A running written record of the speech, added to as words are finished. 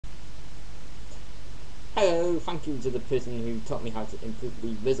Hello, thank you to the person who taught me how to improve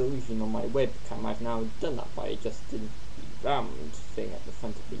the resolution on my webcam. I've now done that by adjusting the round thing at the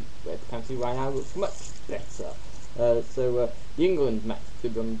front of the webcam, so right now it looks much better. The England match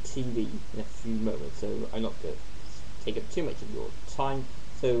will be on TV in a few moments, so I'm not going to take up too much of your time.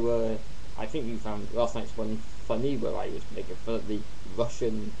 I think you found last night's one funny, where I was making fun of the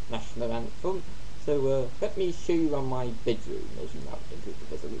Russian national anthem. Let me show you around my bedroom as you now improve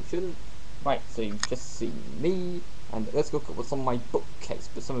the resolution. Right, so you've just seen me, and let's look at what's on my bookcase.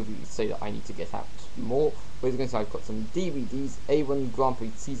 But some of you say that I need to get out more. We're going to say I've got some DVDs, A1 Grand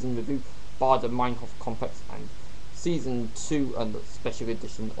Prix Season Review, Bader Meinhof Complex, and Season 2 and the special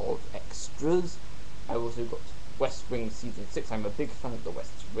edition of Extras. I've also got West Wing Season 6. I'm a big fan of the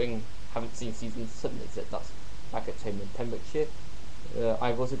West Wing. Haven't seen Season 7 yet, that's back at home in Pembrokeshire.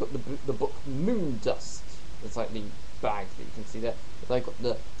 I've also got the book Moon Dust. It's like the bag that you can see there. But I've got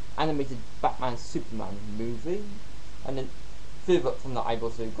the animated Batman Superman movie, and then further up from that I've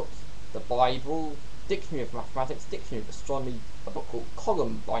also got the Bible, Dictionary of Mathematics, Dictionary of Astronomy, a book called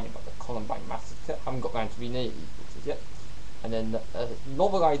Columbine about the Columbine Massacre. I haven't got around to reading any of these books yet. And then a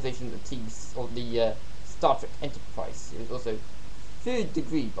novelisation of the TV of the Star Trek Enterprise series, also Third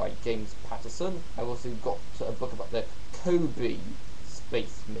Degree by James Patterson. I've also got a book about the Kobe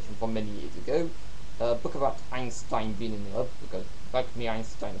space mission from many years ago. A book about Einstein being in love, because like me,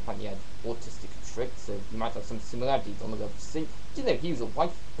 Einstein apparently had autistic traits, so you might have some similarities on the level C. Do you know he was a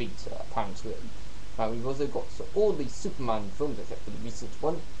wife beater, apparently? We've also got all the Superman films, except for the recent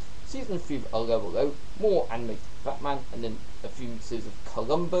one. Season 3 of A Level O, more animated Batman, and then a few series of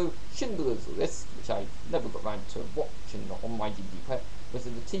Columbo, Schindler's List, which I never got around to watching on my DVD player,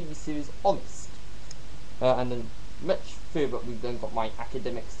 versus the TV series Honest. And then much further up, we've then got my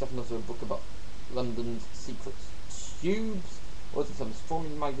academic stuff, and also a book about London's secret tubes, also some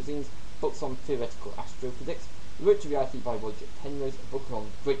astronomy magazines, books on theoretical astrophysics, Virtual Reality by Roger Penrose, a book on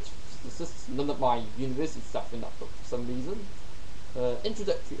great physicists, none of my university staff in that book for some reason,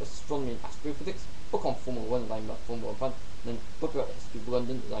 Introductory Astronomy and Astrophysics, book on Formula 1, and I'm a Formula 1 fan, and then book about the history of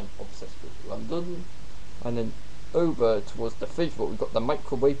London, and I'm obsessed with London, and then over towards the fridge, we've got the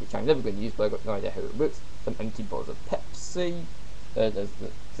microwave, which I'm never going to use, but I've got no idea how it works, some empty bottles of Pepsi, there's the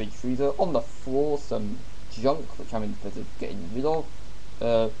fridge freezer, on the floor some junk which I'm in the process of getting rid of,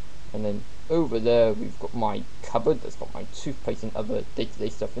 and then over there we've got my cupboard that's got my toothpaste and other day-to-day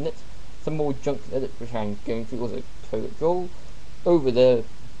stuff in it, some more junk in it which I'm going through, also toilet roll, over there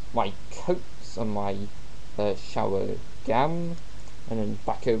my coats and my shower gown, and then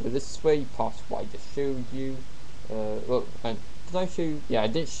back over this way past what I just showed you. And did I show you? Yeah, I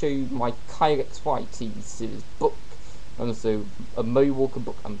did show you my Kyle XY TV series book, and also a Murray Walker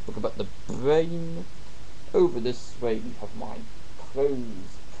book and a book about the brain. Over this way we have my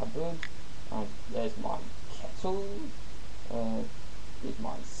clothes cupboard, and there's my kettle, there's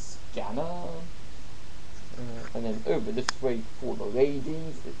my scanner, and then over this way for the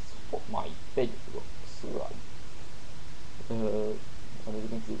ladies, it's what my bed looks like. And as you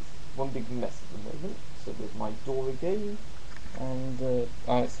can see, it's one big mess at the moment. So there's my door again, and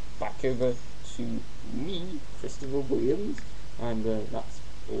it's back over to me, Christopher Williams, and that's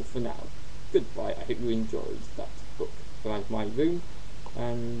all for now. Goodbye. I hope you enjoyed that book around my room,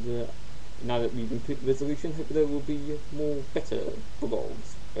 and now that we've improved the resolution, hopefully there will be more better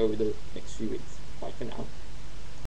vlogs over the next few weeks. Bye for now.